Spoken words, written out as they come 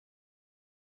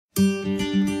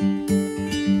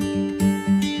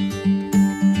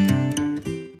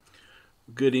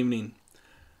Good evening.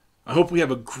 I hope we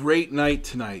have a great night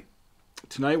tonight.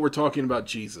 Tonight we're talking about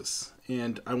Jesus,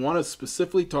 and I want to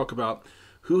specifically talk about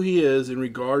who he is in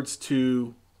regards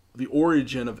to the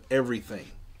origin of everything,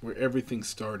 where everything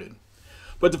started.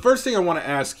 But the first thing I want to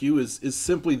ask you is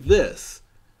simply this.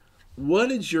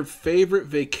 What is your favorite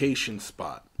vacation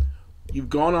spot? You've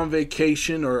gone on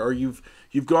vacation or you've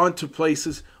gone to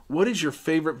places. What is your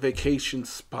favorite vacation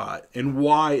spot, and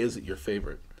why is it your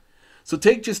favorite? So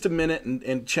take just a minute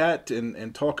and chat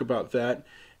and talk about that,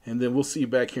 and then we'll see you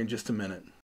back here in just a minute.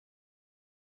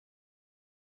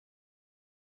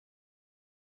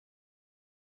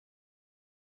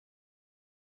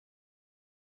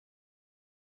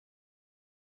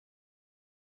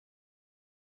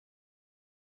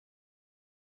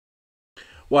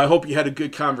 Well, I hope you had a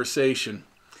good conversation.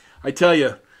 I tell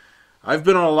you, I've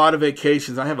been on a lot of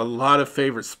vacations. I have a lot of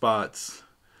favorite spots.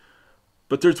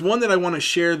 But there's one that I want to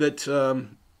share that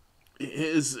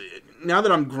is, now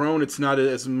that I'm grown, it's not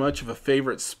as much of a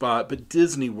favorite spot, but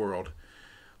Disney World.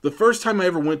 The first time I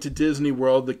ever went to Disney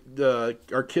World,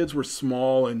 our kids were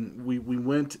small, and we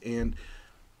went, and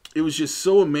it was just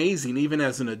so amazing, even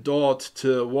as an adult,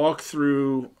 to walk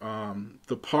through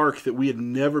the park that we had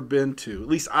never been to. At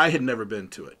least I had never been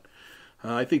to it.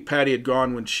 I think Patty had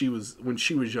gone when she was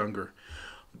younger.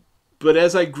 But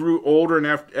as I grew older, and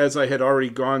as I had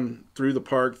already gone through the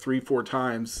park 3-4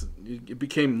 times, it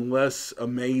became less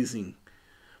amazing.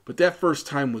 But that first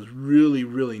time was really,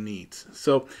 really neat.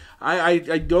 So I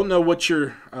don't know what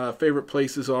your favorite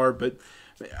places are, but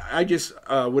I just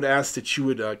would ask that you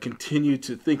would continue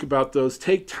to think about those.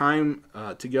 Take time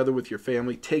together with your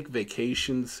family. Take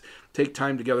vacations. Take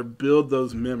time together. Build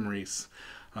those memories.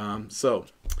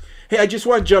 Hey, I just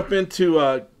want to jump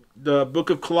into the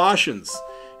book of Colossians.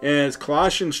 And it's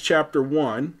Colossians chapter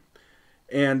 1.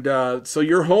 And so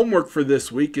your homework for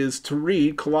this week is to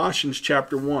read Colossians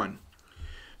chapter 1.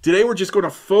 Today we're just going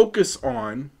to focus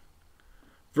on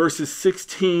verses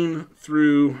 16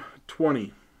 through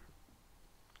 20.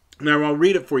 Now I'll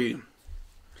read it for you.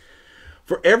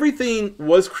 For everything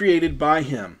was created by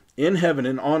him, in heaven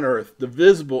and on earth, the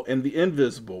visible and the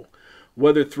invisible,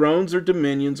 whether thrones or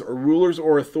dominions or rulers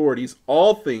or authorities,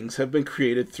 all things have been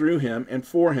created through him and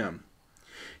for him.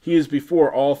 He is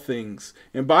before all things,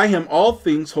 and by him all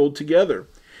things hold together.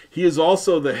 He is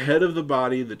also the head of the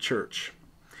body, the church.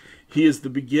 He is the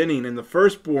beginning and the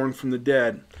firstborn from the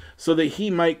dead, so that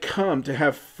he might come to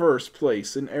have first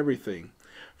place in everything.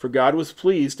 For God was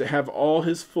pleased to have all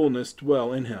his fullness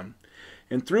dwell in him,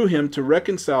 and through him to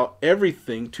reconcile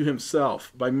everything to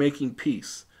himself by making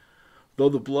peace, though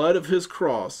the blood of his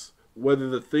cross, whether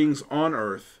the things on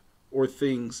earth or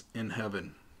things in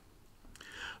heaven.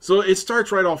 So it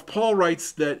starts right off. Paul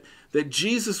writes that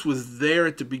Jesus was there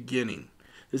at the beginning.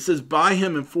 It says, by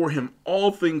him and for him,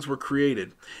 all things were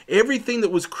created. Everything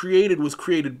that was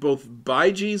created both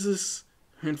by Jesus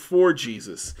and for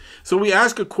Jesus. So we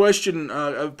ask a question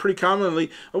pretty commonly,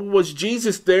 was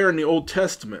Jesus there in the Old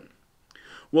Testament?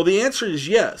 Well, the answer is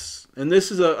yes. And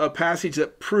this is a passage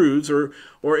that proves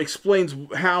or explains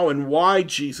how and why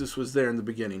Jesus was there in the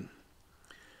beginning.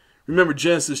 Remember,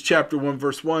 Genesis chapter 1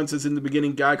 verse 1 says, in the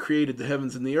beginning God created the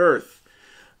heavens and the earth.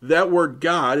 That word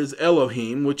God is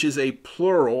Elohim, which is a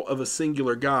plural of a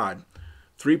singular God.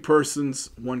 3 persons,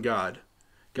 1 God.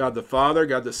 God the Father,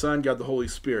 God the Son, God the Holy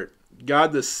Spirit.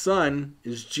 God the Son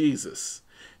is Jesus.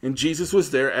 And Jesus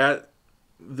was there at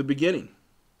the beginning.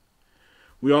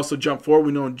 We also jump forward.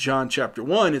 We know in John chapter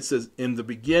 1 it says, in the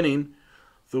beginning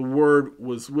the Word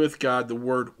was with God, the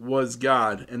Word was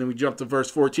God. And then we jump to verse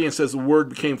 14. It says the Word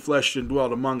became flesh and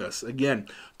dwelt among us. Again,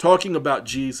 talking about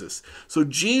Jesus. So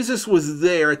Jesus was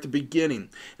there at the beginning.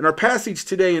 In our passage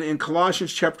today in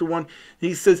Colossians chapter 1,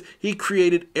 he says he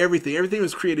created everything. Everything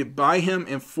was created by him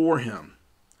and for him.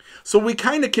 So we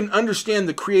kind of can understand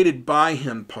the created by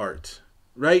him part,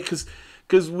 right?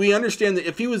 Because we understand that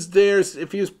if he was there,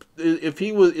 if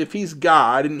he's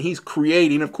God and he's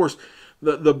creating, of course,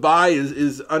 the by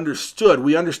is understood.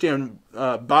 We understand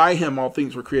by him all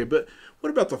things were created. But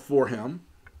what about the for him?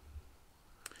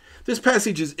 This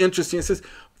passage is interesting. It says,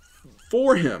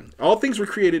 for him. All things were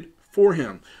created for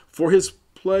him, for his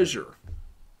pleasure.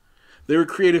 They were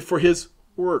created for his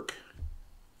work.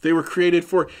 They were created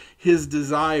for his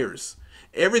desires.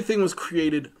 Everything was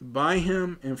created by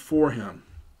him and for him.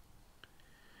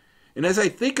 And as I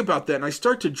think about that and I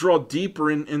start to draw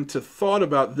deeper into thought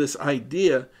about this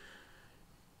idea,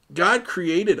 God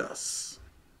created us.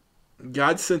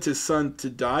 God sent his son to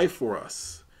die for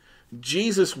us.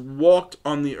 Jesus walked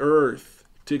on the earth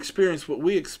to experience what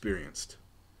we experienced.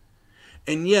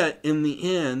 And yet, in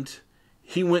the end,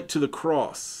 he went to the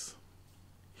cross.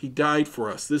 He died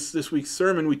for us. This week's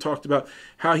sermon, we talked about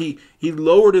how he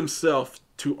lowered himself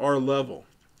to our level.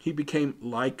 He became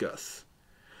like us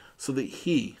so that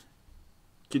he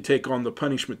could take on the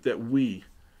punishment that we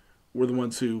were the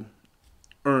ones who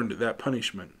earned that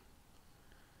punishment.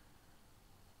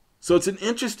 So it's an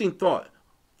interesting thought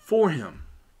for him.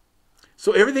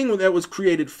 So everything that was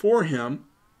created for him,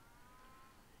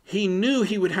 he knew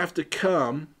he would have to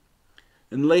come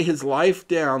and lay his life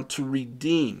down to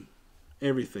redeem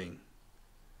everything.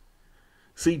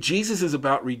 See, Jesus is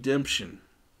about redemption.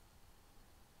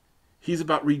 He's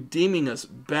about redeeming us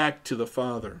back to the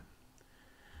Father.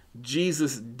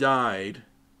 Jesus died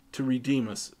to redeem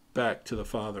us back to the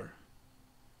Father.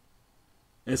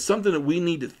 And it's something that we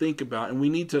need to think about, and we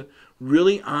need to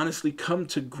really honestly come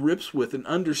to grips with and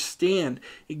understand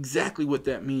exactly what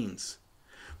that means.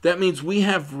 That means we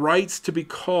have rights to be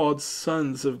called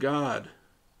sons of God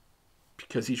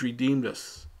because he's redeemed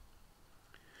us.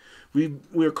 We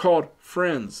are called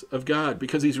friends of God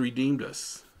because he's redeemed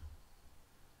us.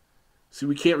 See,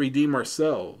 we can't redeem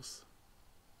ourselves.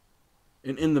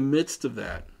 And in the midst of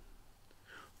that,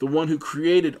 the one who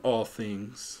created all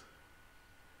things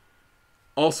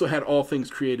also had all things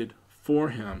created for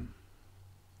him,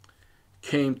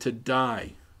 came to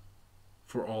die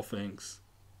for all things.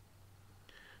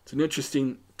 It's an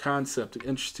interesting concept, an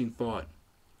interesting thought.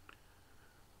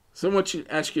 So I want to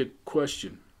ask you a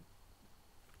question.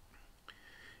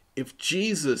 If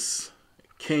Jesus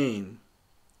came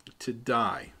to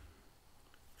die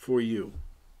for you,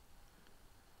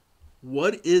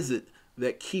 what is it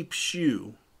that keeps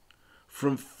you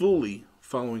from fully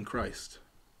following Christ?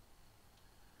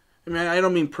 I mean, I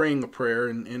don't mean praying a prayer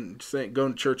and saying,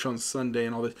 going to church on Sunday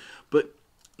and all this, but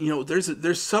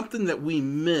there's something that we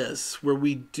miss where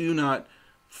we do not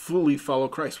fully follow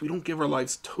Christ. We don't give our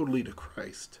lives totally to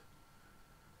Christ.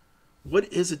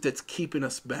 What is it that's keeping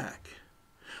us back?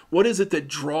 What is it that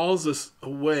draws us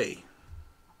away?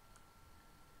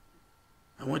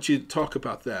 I want you to talk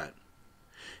about that.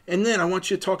 And then I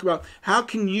want you to talk about how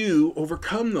can you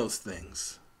overcome those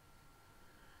things?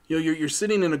 You're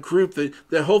sitting in a group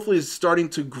that hopefully is starting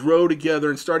to grow together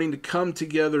and starting to come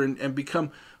together and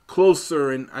become closer,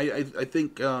 and I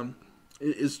think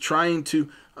is trying to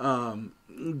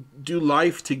do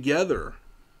life together.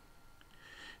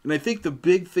 And I think the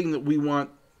big thing that we want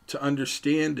to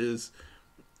understand is,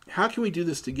 how can we do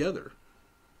this together?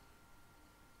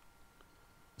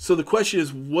 So the question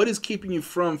is, what is keeping you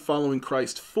from following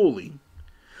Christ fully?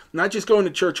 Not just going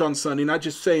to church on Sunday, not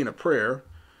just saying a prayer,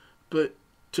 but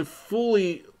to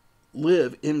fully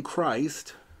live in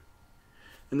Christ.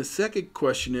 And the second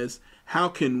question is, how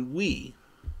can we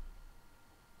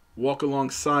walk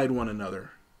alongside one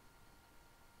another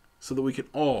so that we can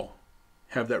all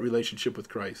have that relationship with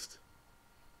Christ?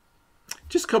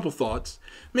 Just a couple thoughts.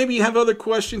 Maybe you have other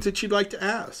questions that you'd like to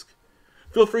ask.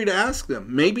 Feel free to ask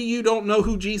them. Maybe you don't know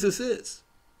who Jesus is.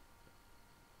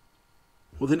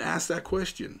 Well, then ask that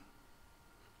question.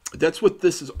 That's what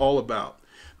this is all about.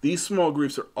 These small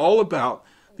groups are all about,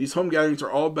 these home gatherings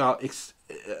are all about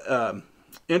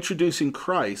introducing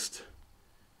Christ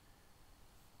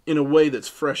in a way that's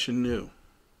fresh and new.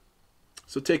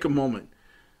 So take a moment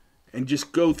and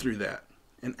just go through that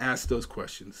and ask those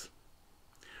questions.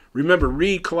 Remember,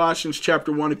 read Colossians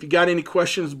chapter 1. If you got any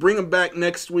questions, bring them back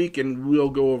next week and we'll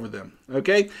go over them.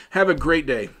 Okay? Have a great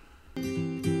day.